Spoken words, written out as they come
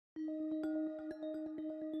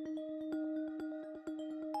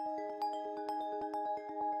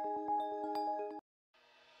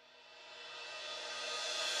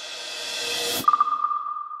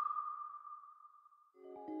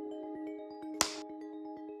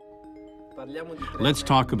Let's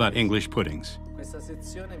talk about English puddings.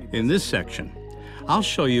 In this section, I'll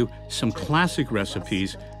show you some classic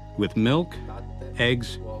recipes with milk,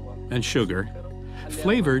 eggs, and sugar,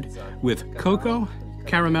 flavored with cocoa,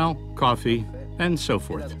 caramel, coffee, and so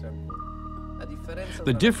forth.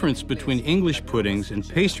 The difference between English puddings and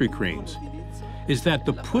pastry creams is that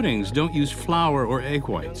the puddings don't use flour or egg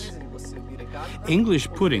whites. English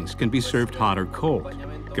puddings can be served hot or cold,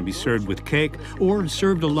 can be served with cake, or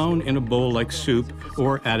served alone in a bowl like soup,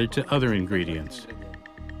 or added to other ingredients.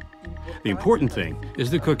 The important thing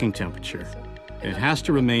is the cooking temperature. It has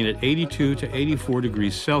to remain at 82 to 84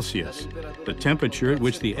 degrees Celsius, the temperature at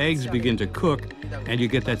which the eggs begin to cook and you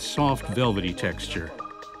get that soft, velvety texture.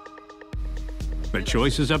 The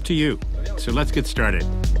choice is up to you, so let's get started.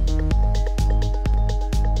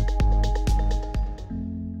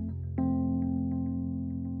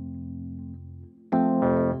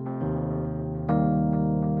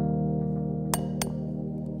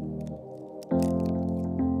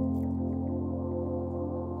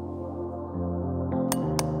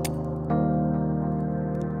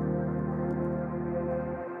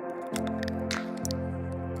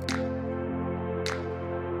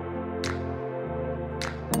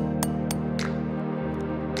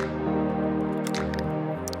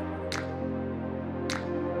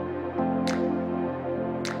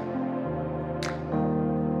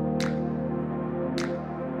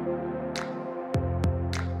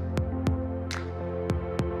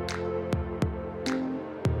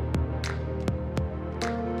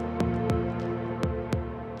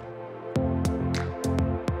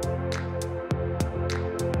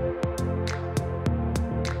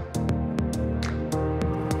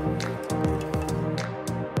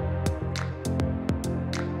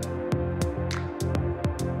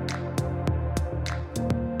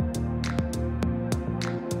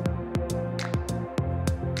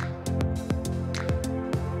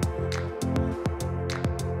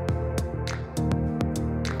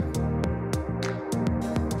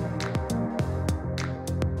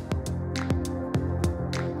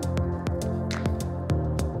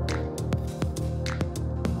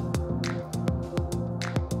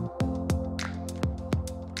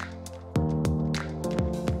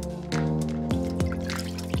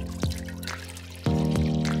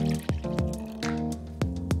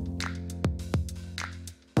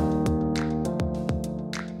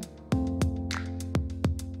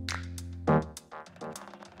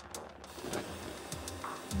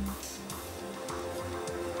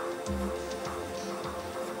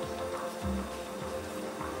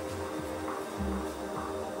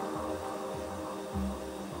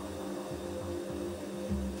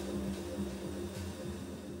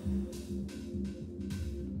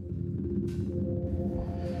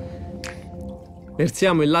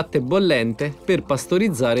 Versiamo il latte bollente per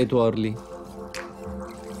pastorizzare i tuorli.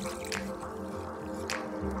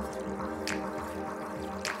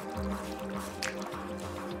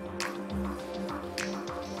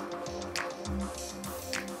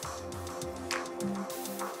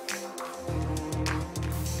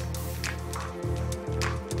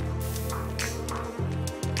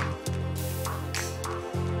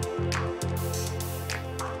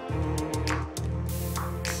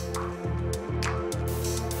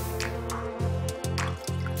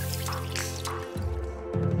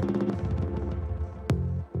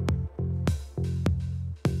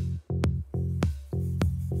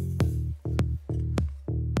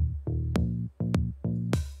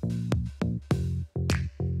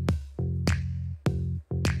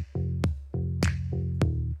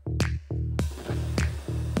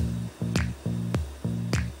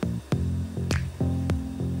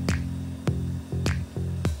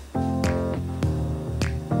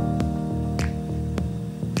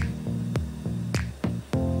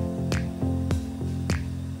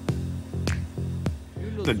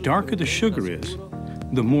 The darker the sugar is,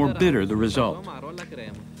 the more bitter the result.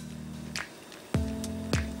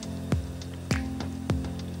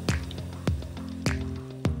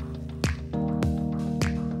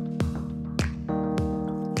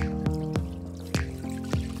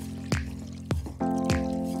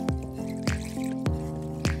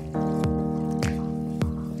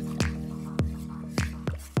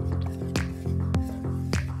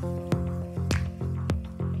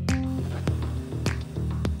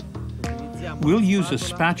 We'll use a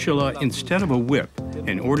spatula instead of a whip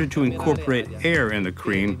in order to incorporate air in the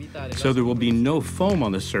cream so there will be no foam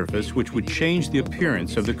on the surface, which would change the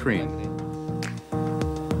appearance of the cream.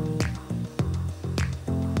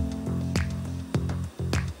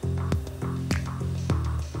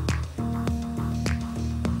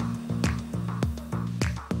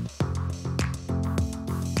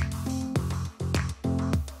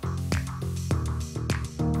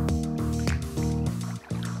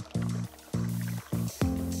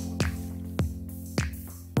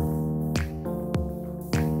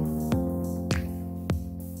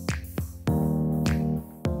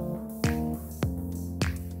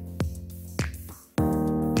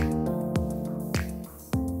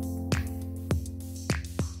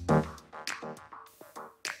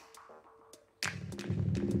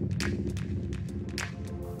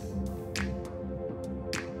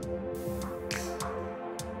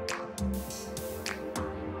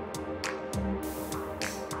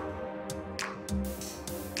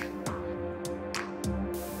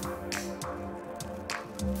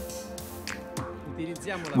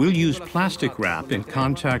 We'll use plastic wrap in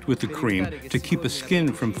contact with the cream to keep a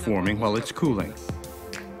skin from forming while it's cooling.